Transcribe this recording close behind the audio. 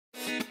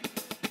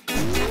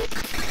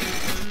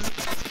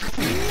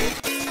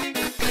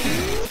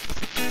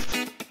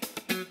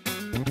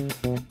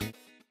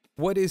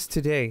What is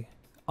today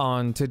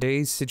on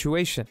today's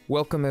situation?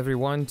 Welcome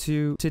everyone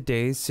to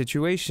today's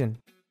situation,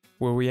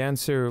 where we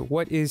answer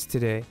what is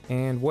today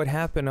and what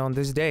happened on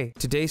this day.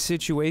 Today's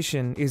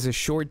situation is a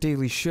short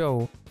daily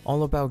show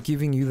all about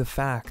giving you the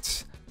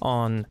facts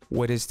on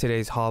what is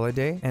today's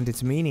holiday and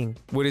its meaning,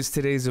 what is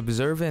today's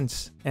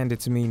observance and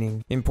its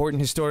meaning,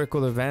 important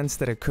historical events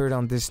that occurred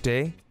on this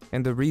day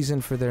and the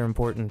reason for their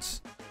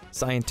importance,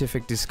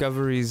 scientific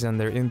discoveries and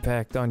their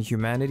impact on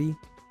humanity,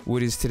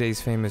 what is today's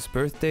famous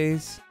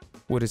birthdays,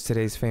 what is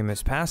today's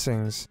famous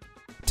passings,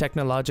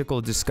 technological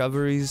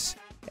discoveries,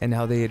 and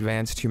how they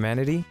advanced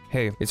humanity.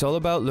 Hey, it's all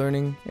about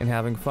learning and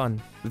having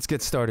fun. Let's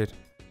get started.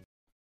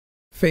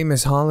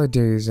 Famous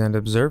holidays and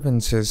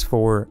observances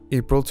for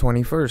April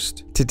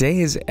 21st. Today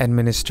is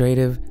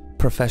Administrative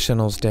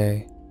Professionals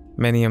Day.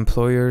 Many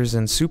employers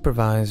and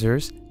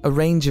supervisors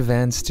arrange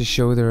events to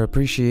show their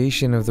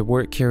appreciation of the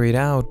work carried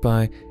out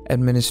by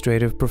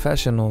administrative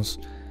professionals,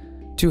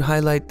 to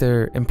highlight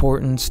their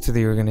importance to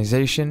the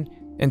organization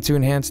and to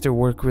enhance their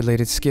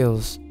work-related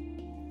skills.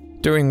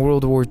 During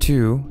World War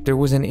II, there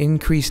was an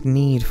increased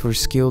need for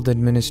skilled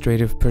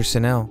administrative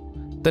personnel.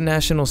 The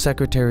National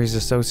Secretaries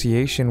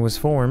Association was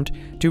formed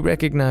to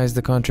recognize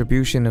the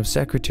contribution of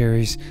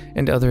secretaries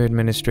and other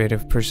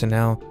administrative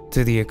personnel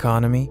to the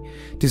economy,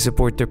 to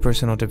support their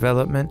personal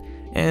development,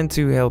 and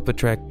to help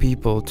attract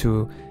people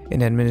to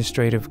an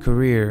administrative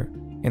career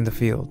in the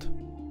field.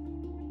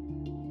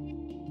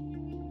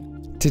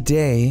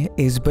 Today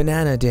is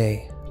Banana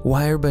Day.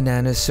 Why are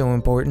bananas so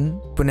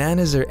important?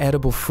 Bananas are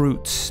edible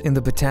fruits. In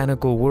the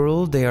botanical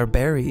world, they are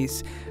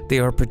berries. They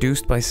are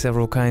produced by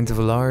several kinds of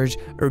large,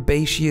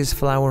 herbaceous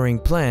flowering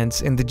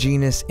plants in the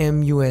genus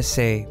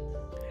Musa.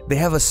 They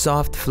have a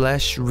soft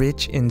flesh,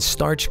 rich and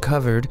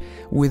starch-covered,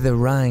 with a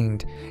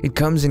rind. It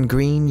comes in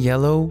green,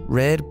 yellow,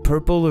 red,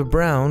 purple, or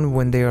brown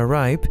when they are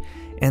ripe,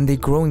 and they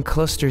grow in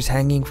clusters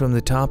hanging from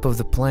the top of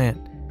the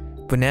plant.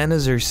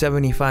 Bananas are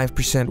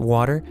 75%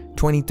 water,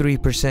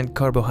 23%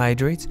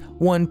 carbohydrates,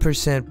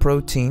 1%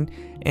 protein,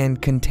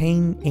 and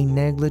contain a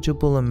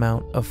negligible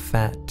amount of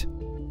fat.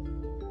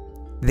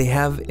 They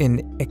have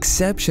an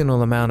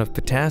exceptional amount of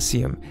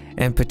potassium,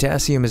 and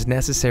potassium is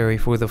necessary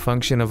for the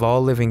function of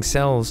all living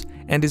cells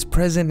and is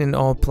present in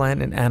all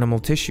plant and animal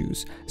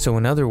tissues. So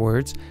in other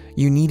words,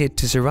 you need it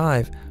to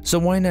survive, so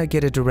why not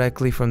get it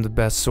directly from the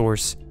best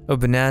source? A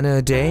banana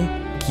a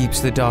day keeps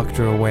the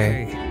doctor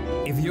away.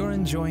 If you're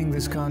enjoying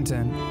this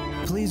content,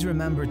 please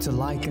remember to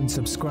like and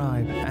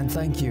subscribe, and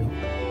thank you.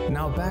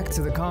 Now back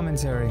to the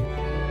commentary.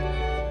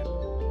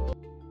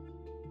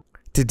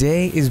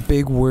 Today is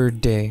Big Word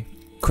Day.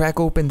 Crack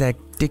open that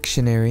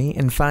dictionary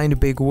and find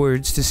big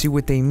words to see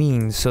what they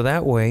mean, so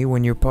that way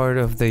when you're part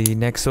of the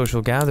next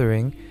social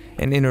gathering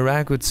and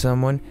interact with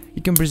someone,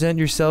 you can present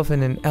yourself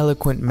in an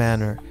eloquent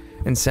manner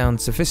and sound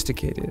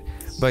sophisticated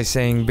by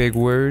saying big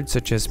words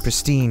such as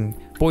pristine,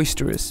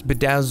 boisterous,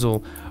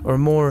 bedazzle, or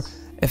more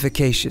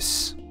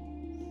efficacious.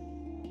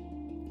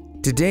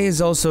 Today is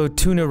also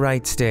Tuna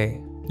Rights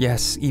Day.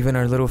 Yes, even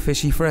our little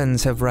fishy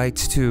friends have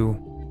rights too.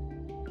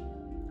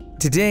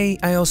 Today,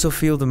 I also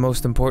feel the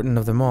most important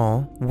of them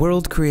all,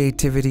 World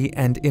Creativity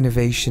and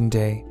Innovation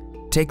Day.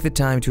 Take the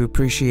time to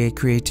appreciate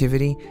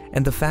creativity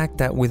and the fact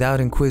that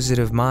without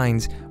inquisitive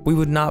minds, we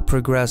would not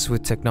progress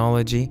with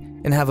technology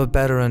and have a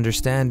better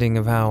understanding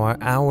of how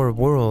our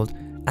world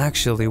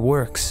actually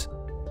works,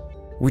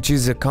 which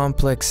is a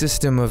complex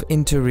system of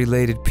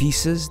interrelated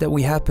pieces that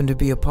we happen to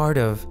be a part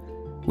of,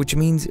 which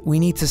means we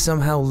need to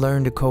somehow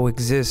learn to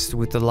coexist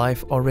with the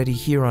life already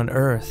here on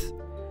Earth.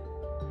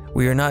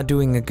 We are not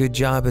doing a good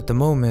job at the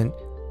moment,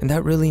 and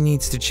that really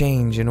needs to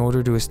change in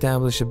order to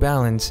establish a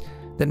balance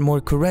that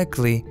more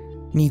correctly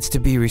needs to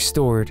be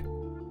restored.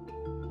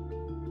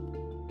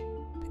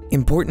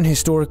 Important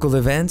historical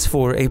events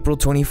for April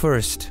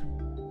 21st.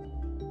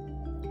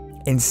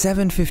 In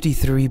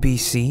 753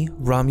 BC,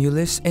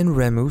 Romulus and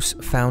Remus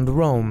found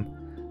Rome.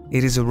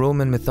 It is a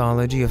Roman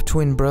mythology of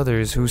twin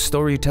brothers whose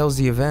story tells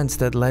the events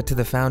that led to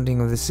the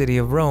founding of the city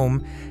of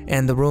Rome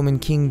and the Roman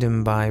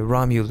kingdom by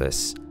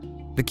Romulus,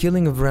 the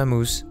killing of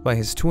Remus by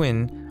his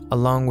twin,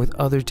 along with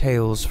other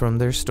tales from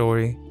their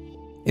story.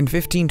 In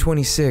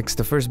 1526,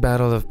 the First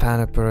Battle of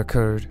Panipat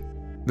occurred.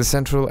 The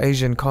Central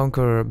Asian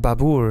conqueror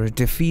Babur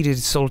defeated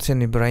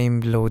Sultan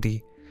Ibrahim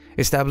Lodi,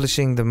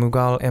 establishing the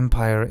Mughal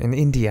Empire in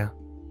India.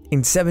 In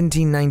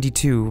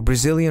 1792,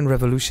 Brazilian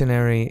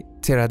revolutionary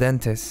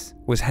Tiradentes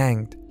was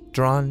hanged,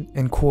 drawn,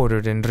 and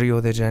quartered in Rio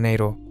de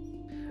Janeiro.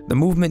 The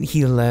movement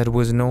he led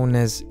was known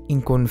as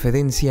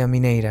Inconfidência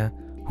Mineira,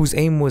 whose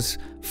aim was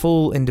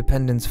full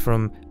independence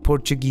from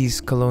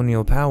Portuguese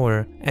colonial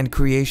power and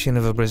creation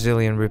of a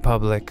Brazilian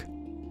republic.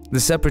 The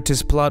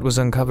separatist plot was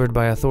uncovered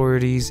by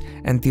authorities,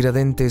 and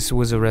Tiradentes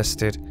was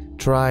arrested,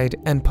 tried,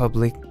 and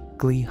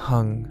publicly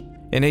hung.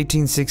 In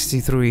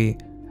 1863,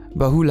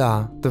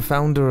 Baha'u'llah, the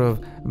founder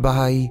of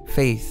Baha'i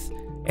faith,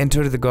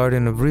 entered the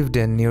Garden of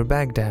Rivden near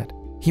Baghdad.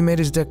 He made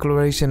his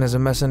declaration as a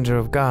messenger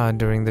of God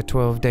during the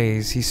 12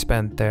 days he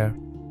spent there.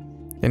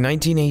 In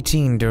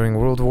 1918, during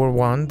World War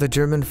I, the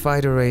German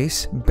fighter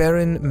ace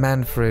Baron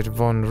Manfred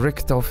von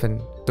Richthofen,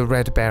 the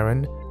Red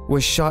Baron,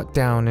 was shot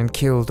down and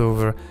killed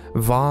over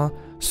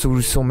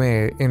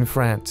Var-sur-Somme in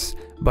France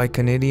by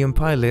Canadian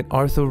pilot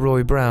Arthur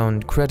Roy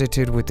Brown,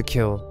 credited with the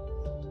kill.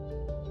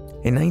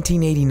 In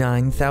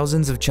 1989,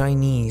 thousands of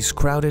Chinese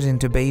crowded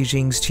into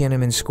Beijing's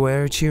Tiananmen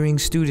Square cheering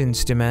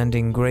students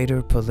demanding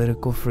greater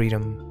political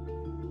freedom.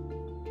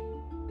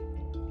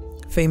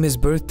 Famous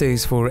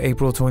birthdays for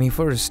April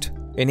 21st.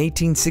 In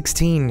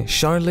 1816,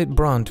 Charlotte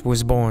Brontë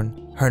was born.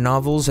 Her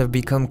novels have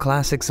become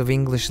classics of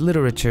English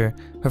literature.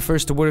 Her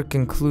first work,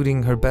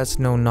 including her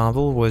best-known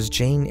novel, was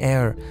Jane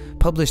Eyre,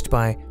 published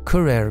by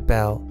Currer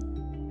Bell.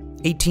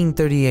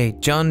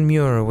 1838, John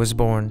Muir was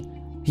born.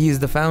 He is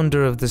the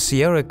founder of the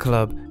Sierra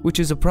Club, which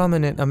is a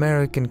prominent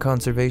American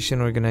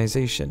conservation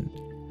organization.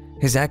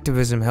 His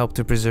activism helped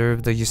to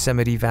preserve the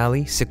Yosemite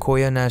Valley,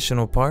 Sequoia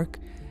National Park,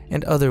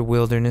 and other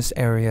wilderness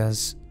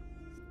areas.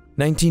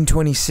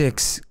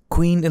 1926,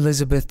 Queen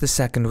Elizabeth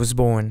II was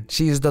born.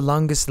 She is the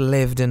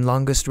longest-lived and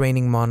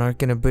longest-reigning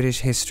monarch in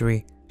British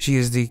history. She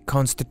is the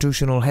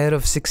constitutional head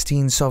of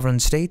 16 sovereign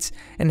states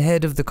and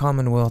head of the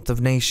Commonwealth of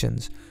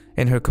Nations.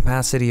 In her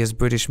capacity as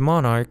British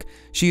monarch,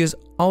 she is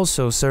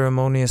also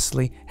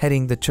ceremoniously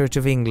heading the Church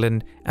of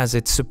England as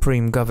its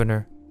supreme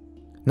governor.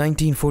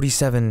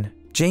 1947,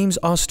 James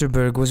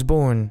Osterberg was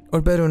born,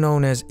 or better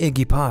known as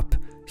Iggy Pop.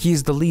 He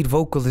is the lead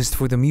vocalist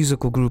for the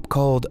musical group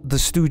called The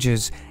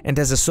Stooges, and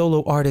as a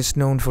solo artist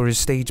known for his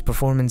stage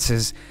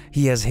performances,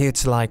 he has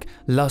hits like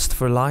Lust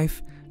for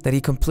Life that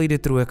he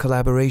completed through a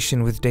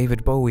collaboration with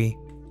David Bowie.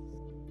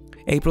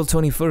 April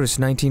 21st,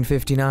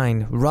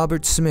 1959,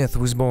 Robert Smith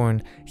was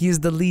born. He is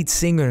the lead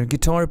singer,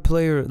 guitar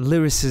player,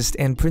 lyricist,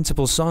 and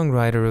principal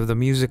songwriter of the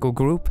musical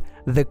group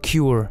The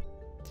Cure.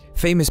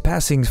 Famous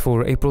passings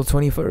for April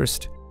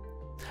 21st.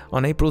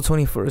 On April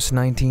 21st,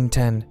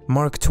 1910,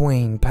 Mark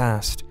Twain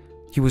passed.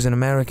 He was an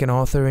American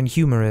author and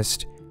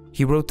humorist.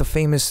 He wrote the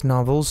famous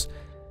novels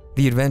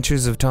The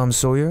Adventures of Tom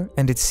Sawyer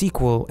and its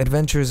sequel,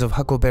 Adventures of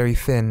Huckleberry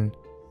Finn.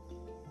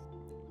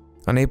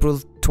 On April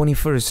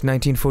 21st,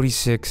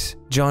 1946,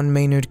 John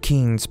Maynard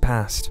Keynes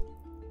passed.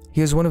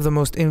 He is one of the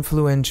most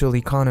influential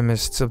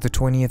economists of the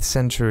 20th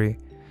century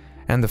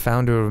and the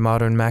founder of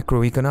modern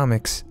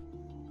macroeconomics.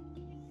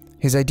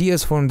 His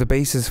ideas formed the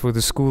basis for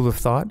the school of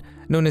thought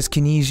known as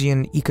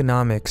Keynesian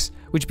economics,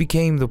 which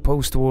became the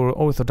post-war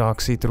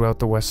orthodoxy throughout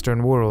the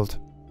Western world.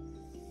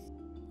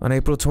 On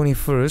April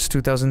 21st,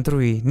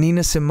 2003,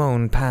 Nina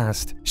Simone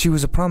passed. She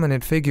was a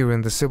prominent figure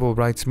in the civil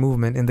rights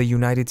movement in the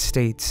United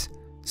States.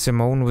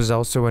 Simone was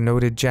also a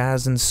noted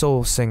jazz and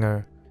soul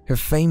singer. Her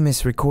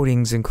famous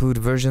recordings include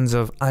versions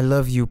of I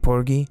Love You,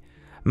 Porgy,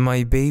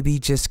 My Baby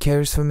Just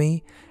Cares for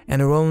Me,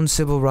 and her own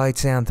civil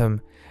rights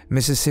anthem,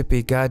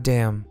 Mississippi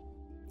Goddamn.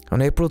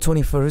 On April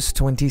 21st,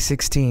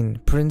 2016,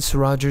 Prince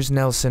Rogers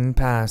Nelson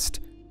passed.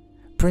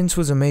 Prince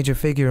was a major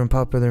figure in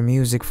popular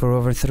music for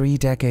over 3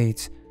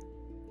 decades.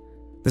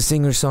 The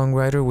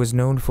singer-songwriter was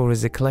known for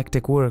his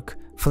eclectic work,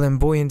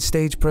 flamboyant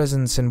stage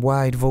presence, and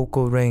wide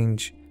vocal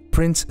range.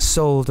 Prince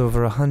sold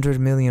over 100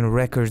 million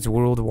records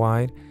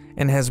worldwide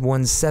and has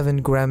won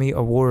 7 Grammy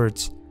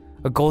Awards,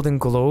 a Golden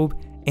Globe,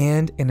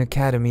 and an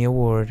Academy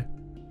Award.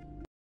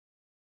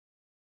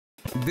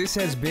 This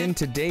has been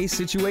Today's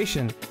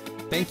Situation.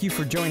 Thank you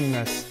for joining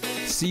us.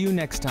 See you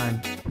next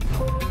time.